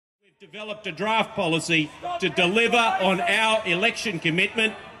Developed a draft policy to deliver on our election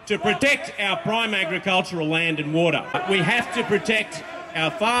commitment to protect our prime agricultural land and water. We have to protect our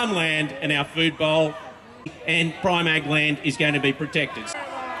farmland and our food bowl, and prime ag land is going to be protected.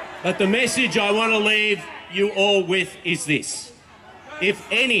 But the message I want to leave you all with is this. If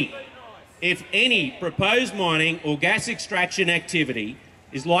any proposed mining or gas extraction activity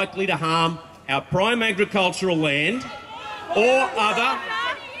is likely to harm our prime agricultural land or other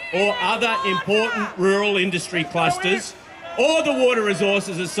important rural industry clusters or the water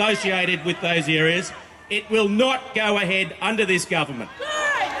resources associated with those areas, it will not go ahead under this government.